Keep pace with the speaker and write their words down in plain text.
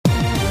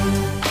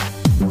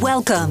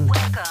Welcome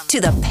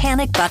to the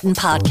Panic Button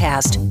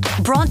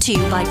Podcast, brought to you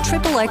by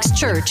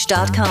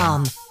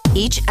XXXchurch.com.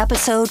 Each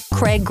episode,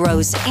 Craig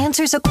Gross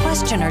answers a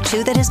question or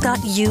two that has got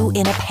you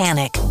in a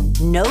panic.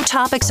 No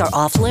topics are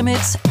off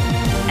limits,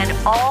 and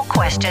all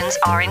questions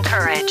are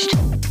encouraged.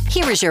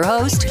 Here is your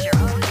host,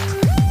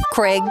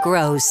 Craig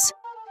Gross.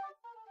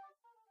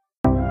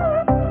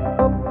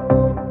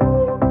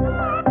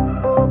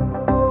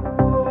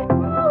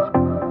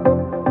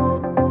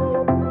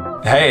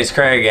 Hey, it's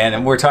Craig,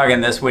 and we're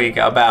talking this week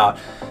about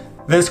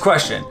this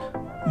question.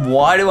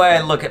 Why do I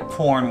look at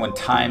porn when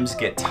times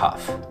get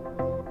tough?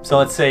 So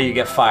let's say you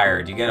get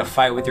fired, you get a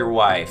fight with your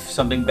wife,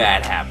 something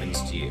bad happens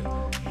to you.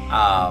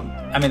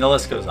 The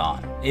list goes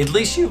on. At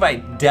least you've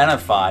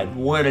identified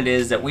what it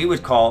is that we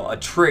would call a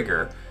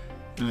trigger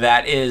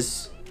that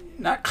is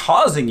not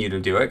causing you to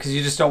do it, because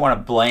you just don't want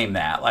to blame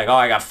that. Like, oh,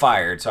 I got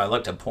fired, so I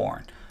looked at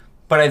porn.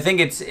 But I think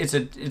it's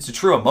a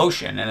true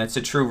emotion, and it's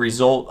a true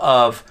result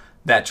of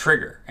that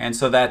trigger. And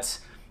so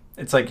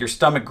it's like your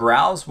stomach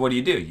growls, what do?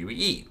 You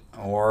eat.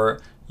 Or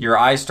your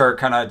eyes start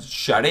kind of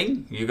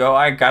shutting, you go,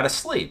 I gotta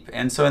sleep.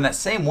 And so in that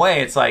same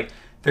way, it's like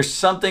there's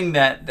something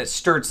that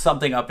stirred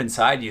something up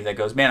inside you that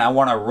goes, man, I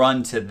want to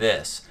run to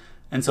this.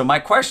 And so my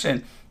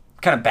question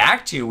kind of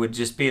back to you would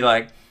just be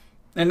like,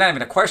 and not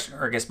even a question,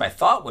 or I guess my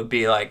thought would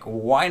be like,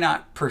 why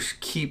not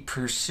keep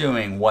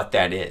pursuing what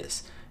that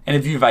is? And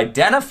if you've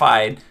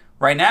identified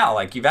right now,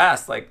 like you've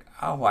asked, like,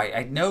 oh,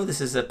 I know this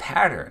is a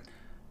pattern.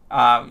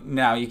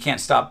 Now, you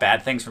can't stop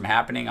bad things from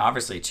happening,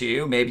 obviously, to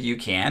you. Maybe you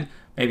can.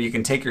 Maybe you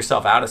can take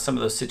yourself out of some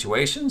of those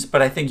situations.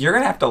 But I think you're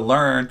going to have to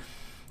learn,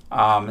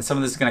 and some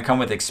of this is going to come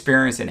with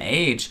experience and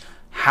age,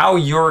 how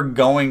you're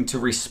going to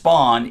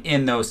respond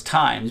in those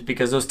times,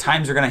 because those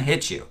times are going to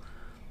hit you.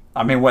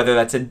 Whether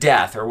that's a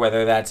death or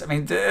whether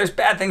there's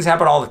bad things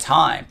happen all the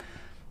time.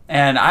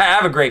 And I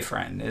have a great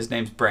friend. His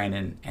name's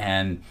Brandon.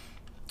 And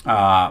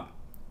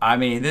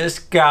this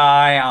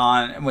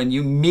guy, when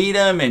you meet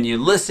him and you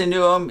listen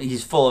to him,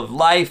 he's full of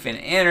life and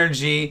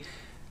energy.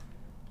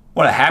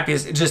 One of the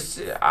happiest,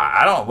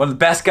 one of the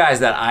best guys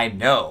that I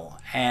know.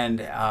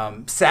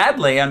 And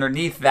sadly,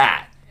 underneath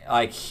that,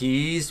 like,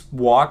 he's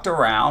walked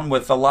around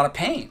with a lot of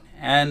pain.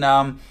 And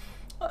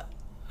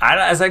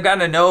as I've gotten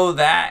to know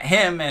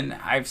him, and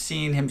I've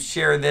seen him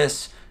share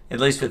this,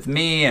 at least with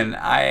me, and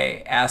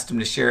I asked him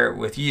to share it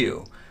with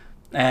you.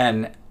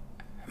 And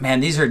man,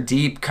 these are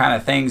deep kind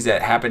of things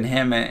that happened to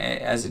him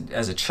as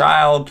a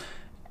child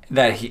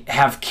that he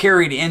have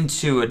carried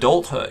into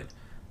adulthood.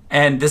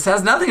 And this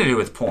has nothing to do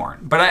with porn.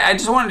 But I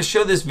just wanted to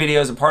show this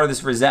video as a part of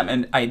this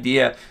resentment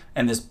idea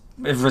and this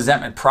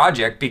resentment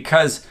project,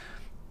 because,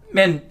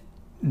 man,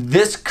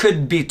 this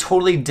could be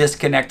totally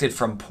disconnected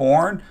from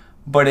porn,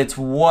 but it's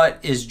what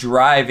is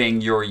driving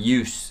your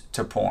use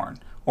to porn,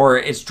 or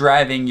it's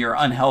driving your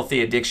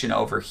unhealthy addiction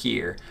over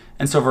here.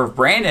 And so for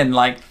Brandon,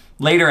 like,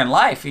 later in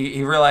life,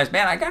 he realized,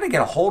 man, I got to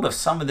get a hold of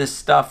some of this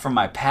stuff from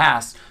my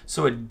past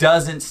so it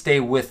doesn't stay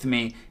with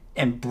me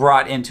and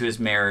brought into his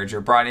marriage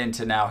or brought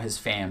into now his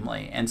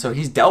family. And so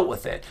he's dealt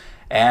with it.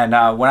 And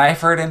when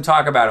I've heard him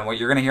talk about it, what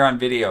you're going to hear on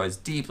video is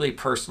deeply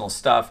personal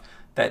stuff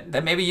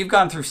that maybe you've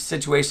gone through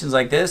situations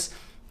like this,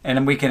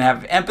 and we can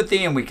have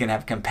empathy and we can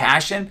have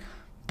compassion.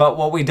 But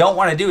what we don't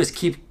want to do is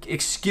keep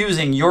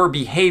excusing your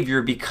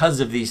behavior because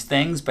of these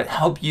things, but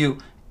help you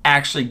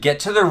actually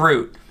get to the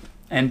root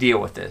and deal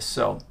with this.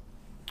 So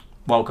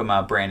welcome,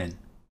 Brandon.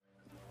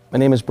 My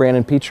name is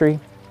Brandon Petrie,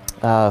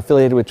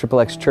 affiliated with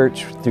XXX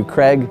Church through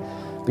Craig.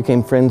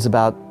 Became friends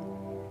about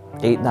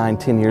 8, 9,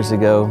 10 years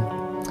ago.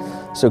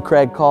 So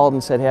Craig called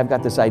and said, hey, I've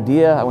got this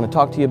idea. I want to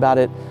talk to you about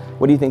it.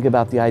 What do you think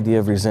about the idea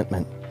of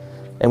resentment?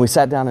 And we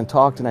sat down and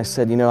talked, and I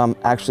said, I'm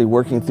actually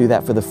working through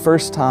that for the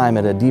first time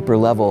at a deeper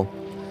level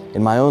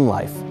in my own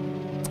life.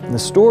 And the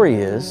story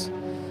is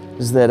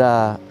that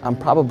I'm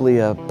probably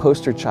a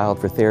poster child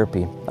for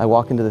therapy. I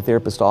walk into the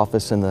therapist's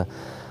office, and the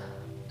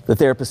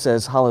therapist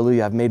says,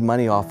 hallelujah, I've made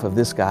money off of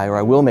this guy, or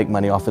I will make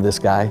money off of this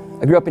guy.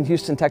 I grew up in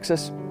Houston,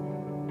 Texas,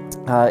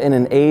 in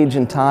an age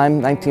and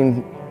time,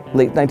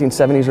 late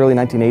 1970s, early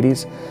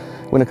 1980s,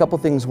 when a couple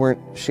things weren't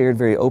shared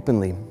very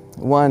openly.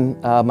 One,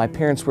 my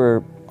parents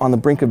were on the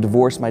brink of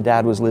divorce. My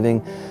dad was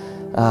living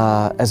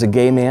as a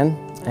gay man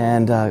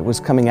and was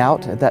coming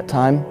out at that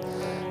time.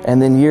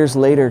 And then years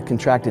later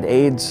contracted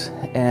AIDS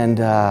and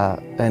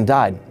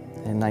died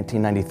in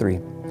 1993.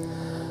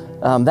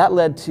 That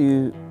led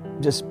to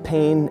just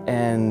pain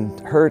and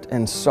hurt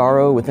and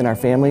sorrow within our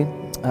family.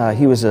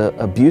 He was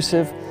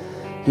abusive.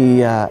 He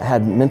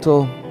had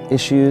mental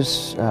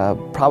issues.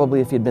 Probably,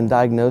 if he'd been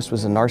diagnosed,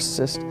 was a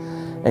narcissist.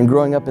 And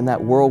growing up in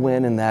that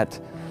whirlwind and that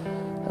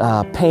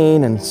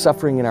pain and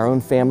suffering in our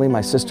own family,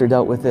 my sister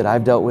dealt with it,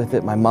 I've dealt with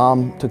it, my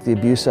mom took the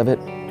abuse of it.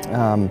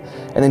 And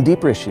then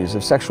deeper issues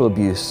of sexual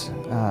abuse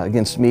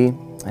against me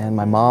and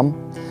my mom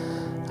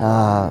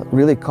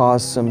really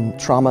caused some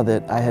trauma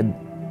that I had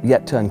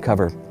yet to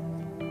uncover.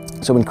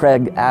 So when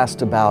Craig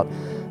asked about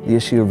the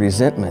issue of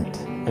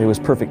resentment, it was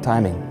perfect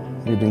timing.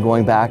 We'd been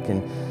going back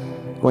and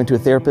going to a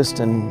therapist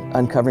and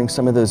uncovering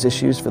some of those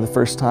issues for the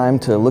first time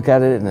to look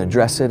at it and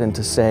address it and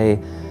to say,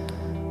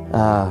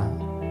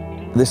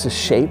 this has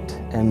shaped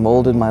and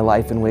molded my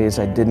life in ways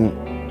I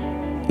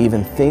didn't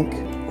even think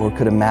or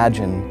could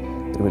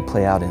imagine that it would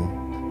play out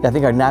in. I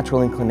think our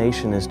natural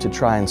inclination is to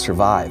try and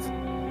survive.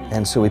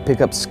 And so we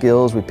pick up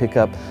skills, we pick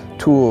up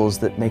tools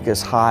that make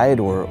us hide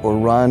or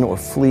run or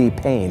flee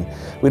pain.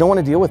 We don't want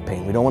to deal with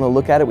pain. We don't want to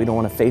look at it. We don't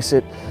want to face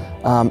it.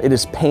 It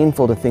is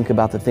painful to think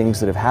about the things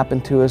that have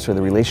happened to us or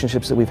the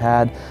relationships that we've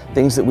had,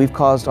 things that we've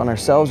caused on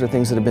ourselves or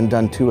things that have been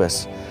done to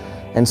us.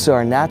 And so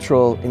our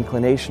natural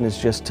inclination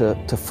is just to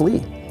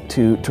flee,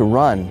 to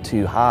run,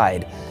 to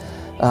hide.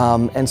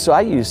 And so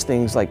I use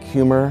things like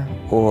humor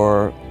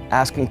or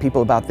asking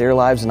people about their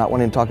lives and not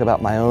wanting to talk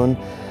about my own.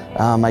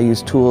 I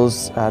use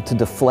tools to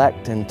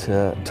deflect and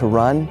to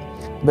run.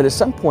 But at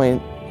some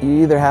point,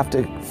 you either have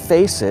to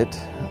face it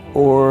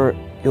or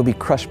you'll be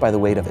crushed by the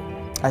weight of it.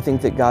 I think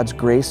that God's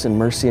grace and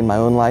mercy in my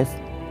own life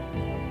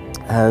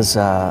has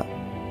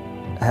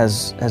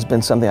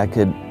been something I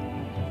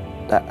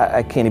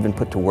can't even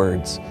put to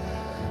words,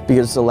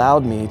 because it's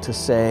allowed me to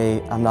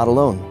say, I'm not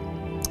alone.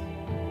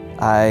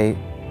 I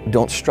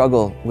don't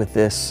struggle with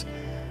this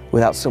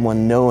without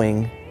someone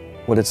knowing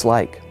what it's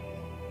like.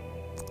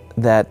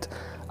 That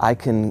I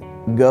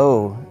can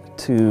go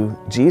to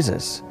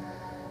Jesus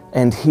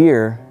and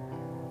hear,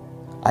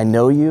 I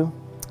know you,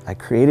 I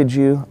created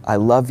you, I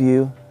love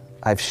you,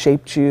 I've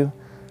shaped you,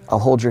 I'll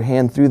hold your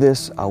hand through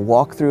this, I'll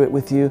walk through it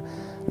with you.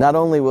 Not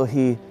only will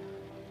He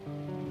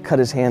cut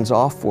His hands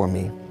off for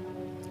me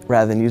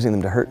rather than using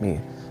them to hurt me,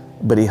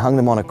 but He hung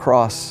them on a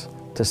cross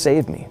to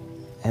save me.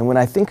 And when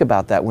I think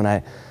about that, when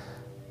I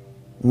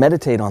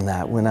meditate on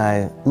that, when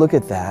I look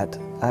at that,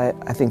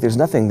 I think there's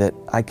nothing that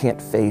I can't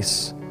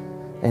face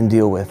and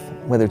deal with,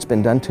 whether it's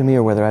been done to me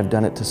or whether I've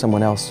done it to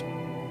someone else.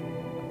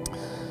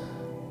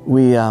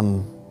 We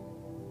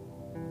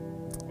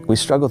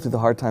struggle through the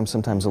hard times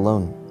sometimes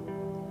alone,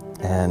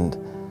 and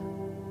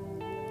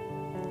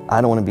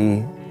I don't want to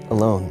be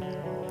alone.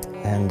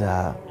 And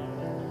yeah,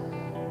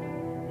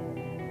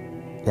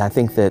 I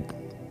think that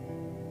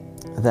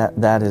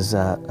is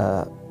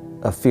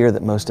a fear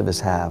that most of us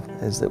have,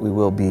 is that we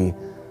will be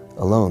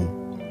alone.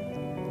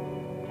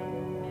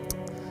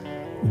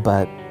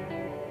 But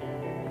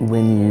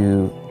when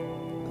you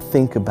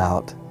think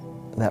about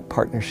that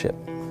partnership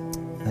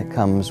that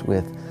comes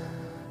with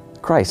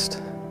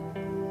Christ,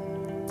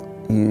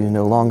 you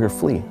no longer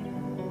flee.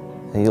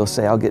 And you'll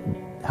say, I'll get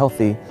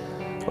healthy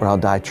or I'll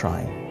die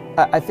trying.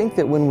 I think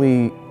that when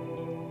we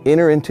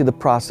enter into the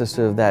process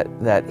of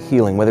that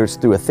healing, whether it's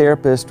through a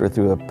therapist or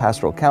through a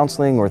pastoral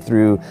counseling or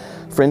through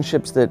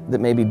friendships that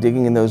may be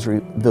digging in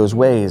those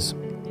ways,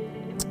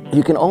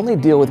 you can only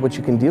deal with what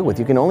you can deal with.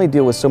 You can only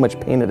deal with so much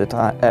pain at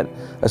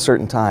a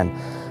certain time.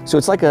 So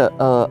it's like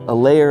a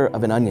layer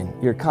of an onion.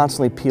 You're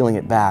constantly peeling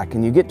it back,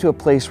 and you get to a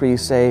place where you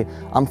say,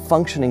 I'm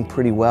functioning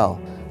pretty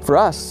well. For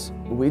us,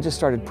 we just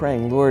started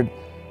praying, Lord,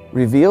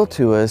 reveal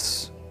to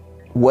us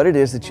what it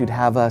is that you'd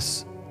have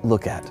us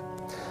look at.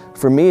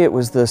 For me, it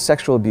was the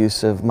sexual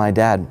abuse of my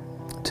dad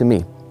to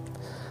me.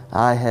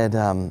 I had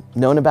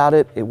known about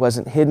it. It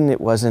wasn't hidden.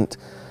 It wasn't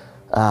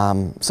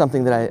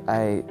something that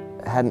I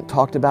hadn't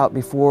talked about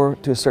before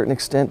to a certain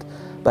extent,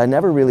 but I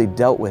never really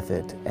dealt with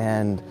it.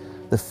 And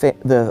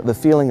the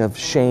feeling of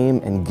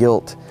shame and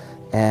guilt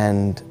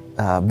and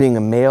being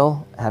a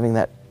male, having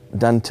that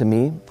done to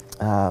me,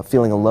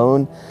 feeling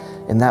alone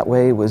in that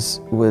way was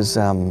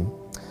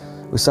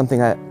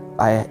something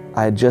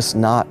I just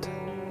not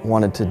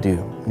wanted to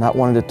do, not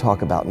wanted to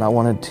talk about, not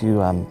wanted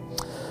to,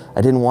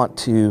 I didn't want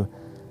to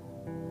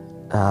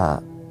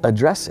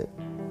address it.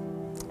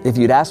 If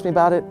you'd asked me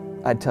about it,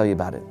 I'd tell you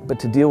about it. But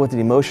to deal with it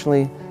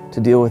emotionally, to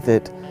deal with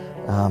it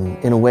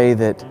in a way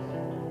that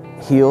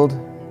healed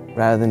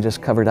rather than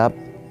just covered up,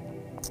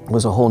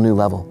 was a whole new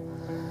level.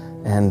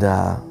 And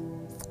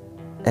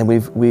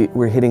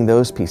we're hitting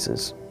those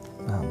pieces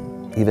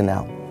even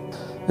now.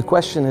 The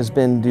question has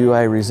been, do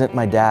I resent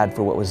my dad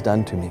for what was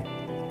done to me?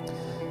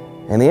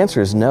 And the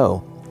answer is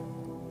no.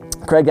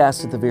 Craig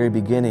asked at the very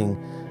beginning,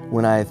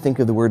 when I think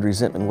of the word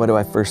resentment, what do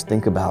I first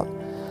think about?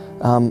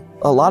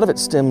 A lot of it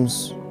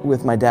stems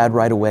with my dad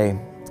right away,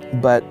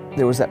 but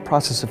there was that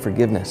process of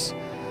forgiveness.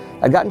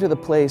 I got into the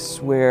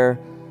place where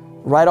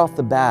right off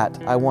the bat,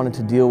 I wanted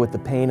to deal with the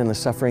pain and the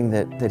suffering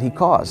that he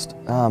caused.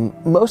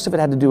 Most of it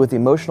had to do with the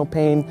emotional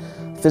pain,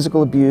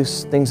 physical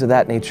abuse, things of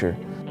that nature.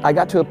 I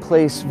got to a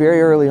place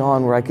very early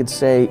on where I could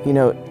say, you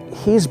know,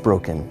 he's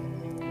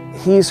broken,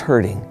 he's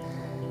hurting.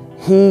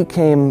 He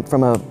came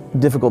from a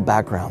difficult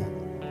background.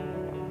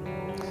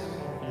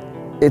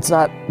 It's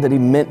not that he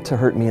meant to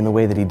hurt me in the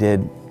way that he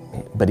did,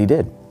 but he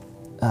did.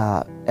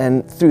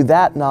 And through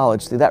that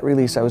knowledge, through that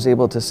release, I was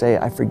able to say,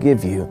 I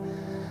forgive you.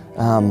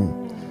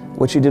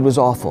 What you did was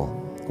awful.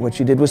 What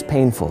you did was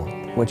painful.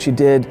 What you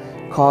did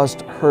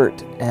caused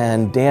hurt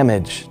and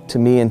damage to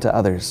me and to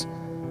others.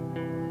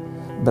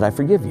 But I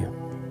forgive you.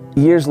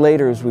 Years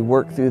later, as we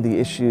worked through the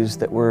issues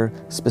that were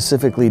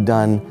specifically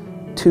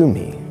done to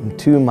me,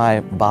 to my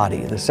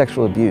body, the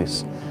sexual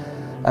abuse,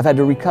 I've had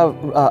to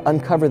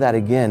uncover that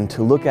again,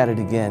 to look at it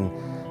again.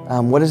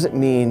 What does it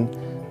mean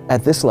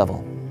at this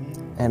level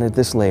and at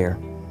this layer?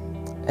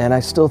 And I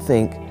still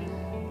think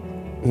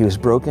He was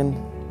broken.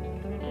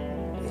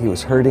 He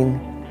was hurting.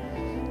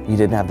 He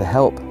didn't have the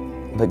help.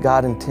 But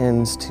God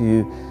intends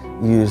to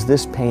use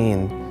this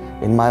pain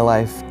in my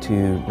life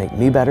to make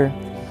me better,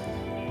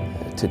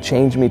 to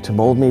change me, to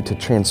mold me, to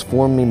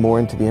transform me more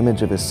into the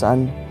image of His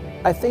Son.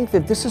 I think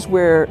that this is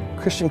where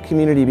Christian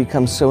community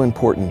becomes so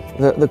important.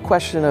 The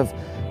question of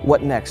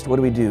what next, what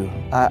do we do?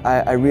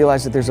 I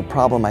realize that there's a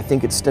problem. I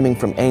think it's stemming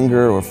from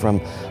anger or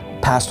from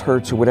past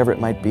hurts or whatever it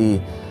might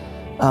be.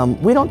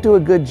 We don't do a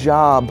good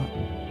job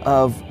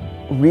of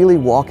really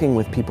walking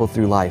with people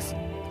through life.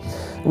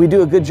 We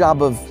do a good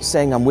job of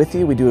saying, I'm with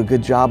you. We do a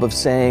good job of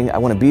saying, I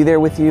want to be there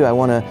with you. I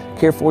want to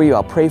care for you.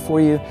 I'll pray for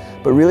you.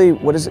 But really,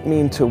 what does it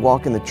mean to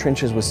walk in the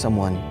trenches with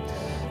someone?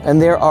 And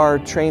there are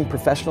trained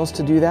professionals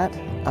to do that.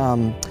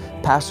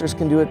 Pastors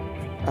can do it.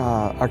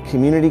 Our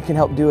community can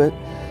help do it.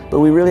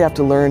 But we really have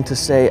to learn to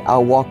say,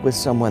 I'll walk with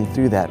someone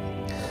through that.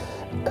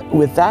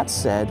 With that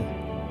said,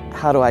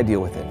 how do I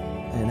deal with it?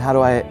 And how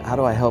do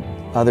I help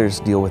others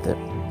deal with it?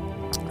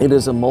 It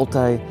is a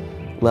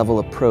multi-level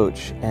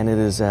approach, and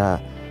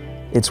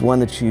it's one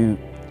that you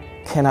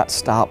cannot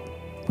stop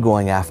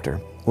going after.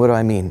 What do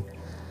I mean?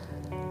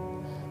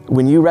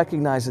 When you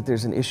recognize that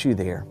there's an issue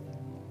there,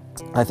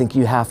 I think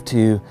you have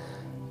to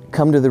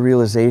come to the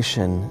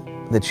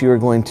realization that you are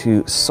going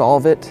to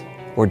solve it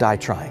or die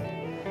trying.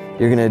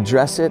 You're going to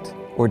address it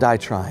or die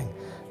trying.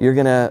 You're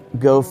going to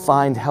go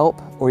find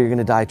help or you're going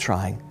to die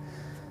trying.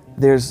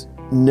 There's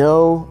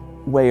no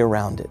way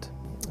around it.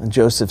 And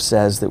Joseph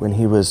says that when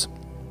he was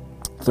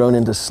thrown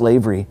into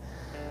slavery,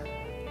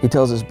 he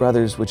tells his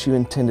brothers, what you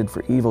intended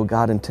for evil,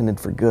 God intended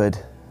for good.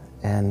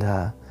 And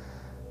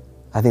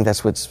I think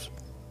that's what's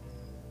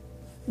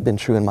been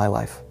true in my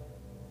life.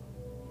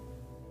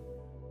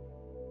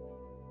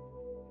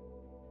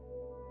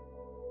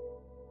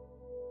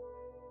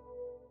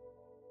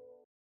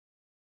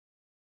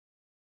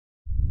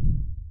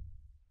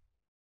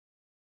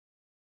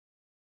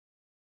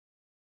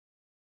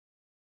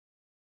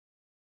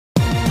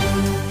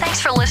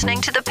 Thanks for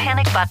listening to the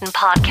Panic Button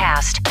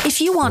Podcast. If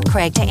you want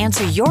Craig to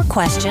answer your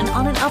question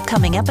on an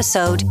upcoming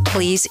episode,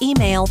 please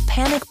email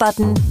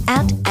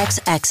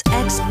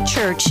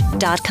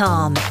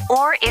panicbutton@xxxchurch.com.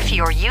 Or if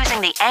you're using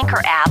the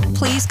Anchor app,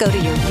 please go to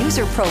your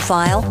user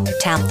profile,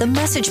 tap the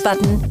message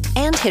button,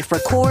 and hit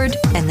record,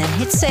 and then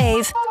hit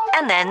save,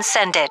 and then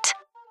send it.